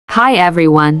Hi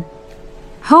everyone.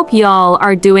 Hope y'all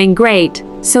are doing great.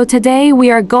 So today we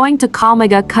are going to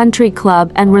Kaalmegh Country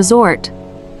Club and Resort.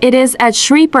 It is at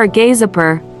Sreepur,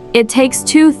 Gazipur. It takes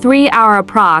 2-3 hour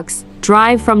approx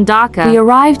drive from Dhaka. We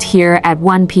arrived here at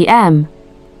 1 p.m.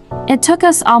 It took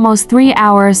us almost 3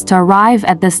 hours to arrive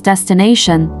at this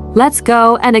destination. Let's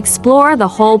go and explore the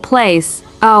whole place.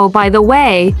 Oh, by the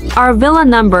way, our villa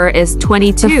number is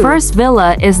 22. The first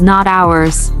villa is not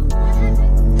ours.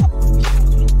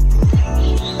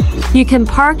 You can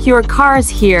park your cars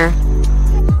here.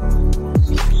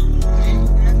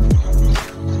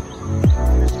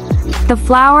 The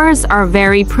flowers are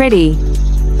very pretty.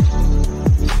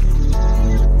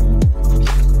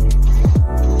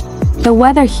 The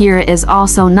weather here is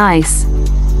also nice.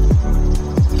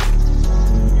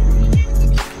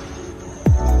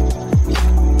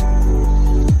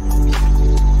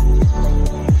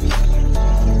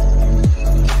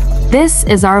 This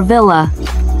is our villa.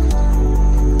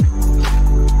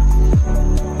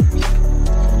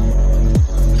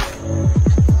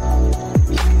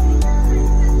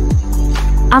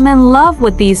 I'm in love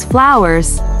with these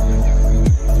flowers.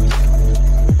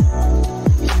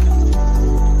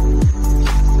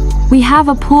 We have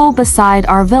a pool beside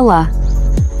our villa.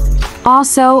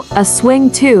 Also, a swing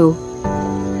too.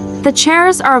 The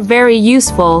chairs are very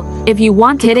useful if you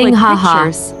want to click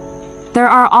pictures. There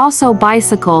are also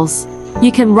bicycles.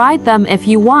 You can ride them if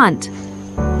you want.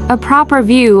 A proper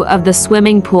view of the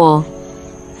swimming pool.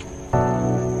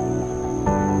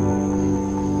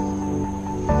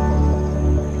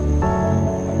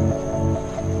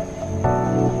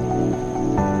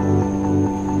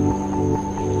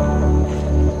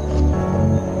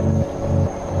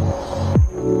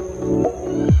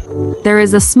 There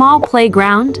is a small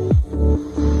playground.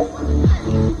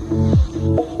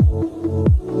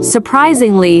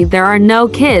 Surprisingly, there are no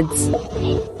kids.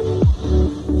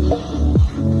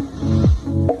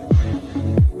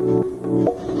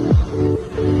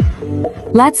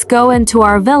 Let's go into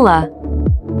our villa.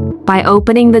 By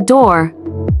opening the door,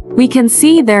 we can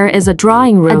see there is a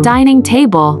drawing room, a dining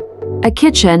table, a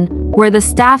kitchen where the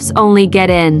staffs only get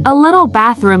in, a little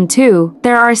bathroom too.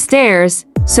 There are stairs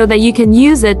so that you can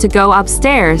use it to go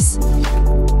upstairs.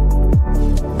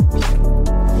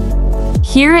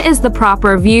 Here is the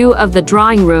proper view of the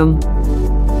drawing room.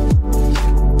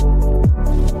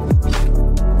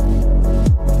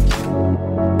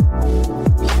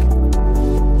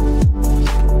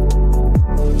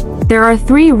 There are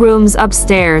 3 rooms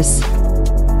upstairs.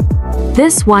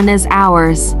 This one is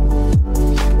ours.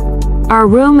 Our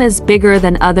room is bigger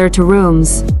than other 2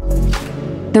 rooms.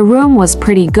 The room was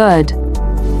pretty good.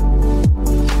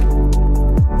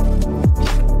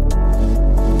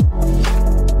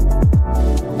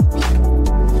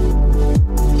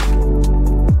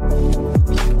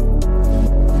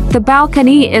 The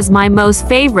balcony is my most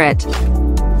favorite.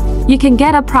 You can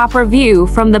get a proper view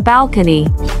from the balcony.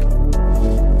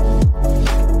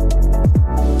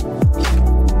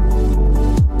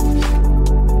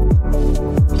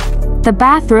 The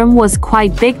bathroom was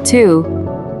quite big too.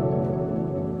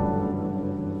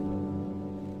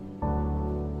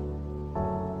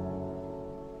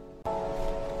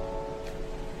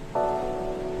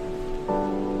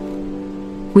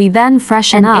 We then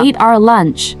freshened up, ate our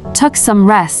lunch, took some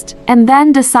rest, and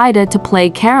then decided to play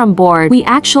carom board. We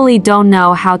actually don't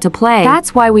know how to play.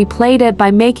 That's why we played it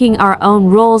by making our own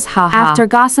rules, haha. After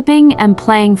gossiping and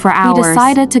playing for hours, we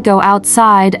decided to go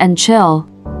outside and chill.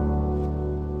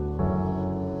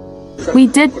 We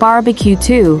did barbecue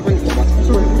too.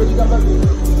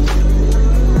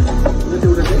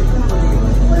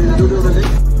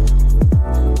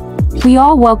 We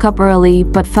all woke up early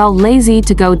but felt lazy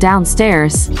to go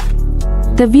downstairs.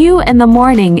 The view in the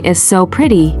morning is so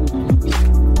pretty.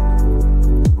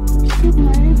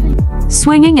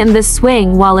 Swinging in this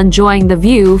swing while enjoying the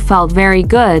view felt very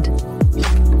good.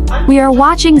 We are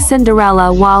watching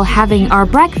Cinderella while having our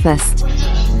breakfast.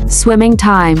 Swimming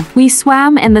time. We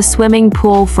swam in the swimming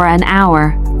pool for an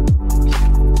hour.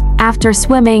 After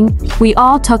swimming, we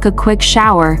all took a quick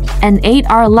shower and ate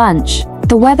our lunch.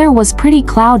 The weather was pretty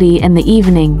cloudy in the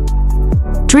evening.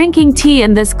 Drinking tea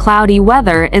in this cloudy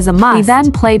weather is a must. We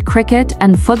then played cricket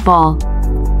and football.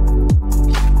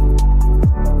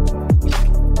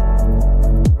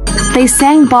 They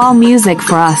sang ball music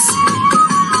for us.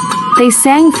 They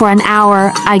sang for an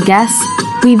hour, I guess.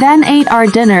 We then ate our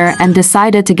dinner and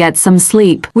decided to get some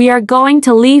sleep. We are going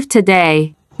to leave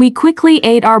today. We quickly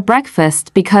ate our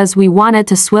breakfast because we wanted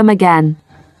to swim again.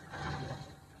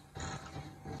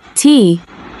 Tea.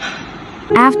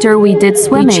 After we did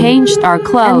swimming, we changed our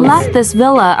clothes and left this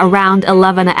villa around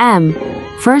 11 a.m.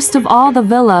 First of all, the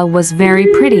villa was very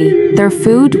pretty. Their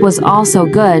food was also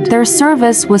good. Their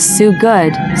service was so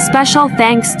good. Special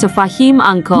thanks to Fahim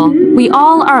uncle. We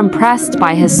all are impressed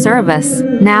by his service.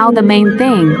 Now the main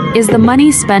thing, is the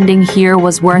money spending here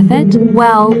was worth it?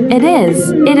 Well, it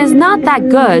is. It is not that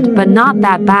good but not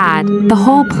that bad. The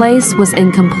whole place was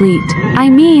incomplete. I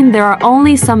mean, there are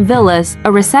only some villas,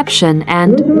 a reception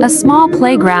and a small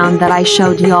playground that I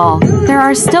showed y'all. There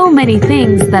are still many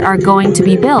things that are going to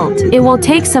be built. It will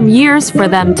take some years for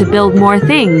them to build more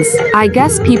things. I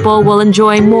guess people will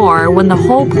enjoy more when the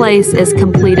whole place is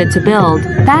completed to build.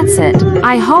 That's it.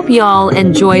 I hope y'all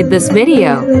enjoyed this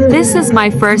video. This is my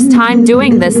first time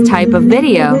doing this type of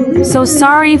video, so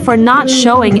sorry for not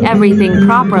showing everything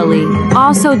properly.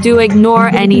 Also, do ignore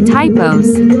any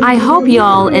typos. I hope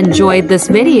y'all enjoyed this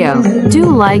video. Do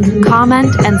like,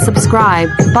 comment, and subscribe.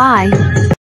 Bye.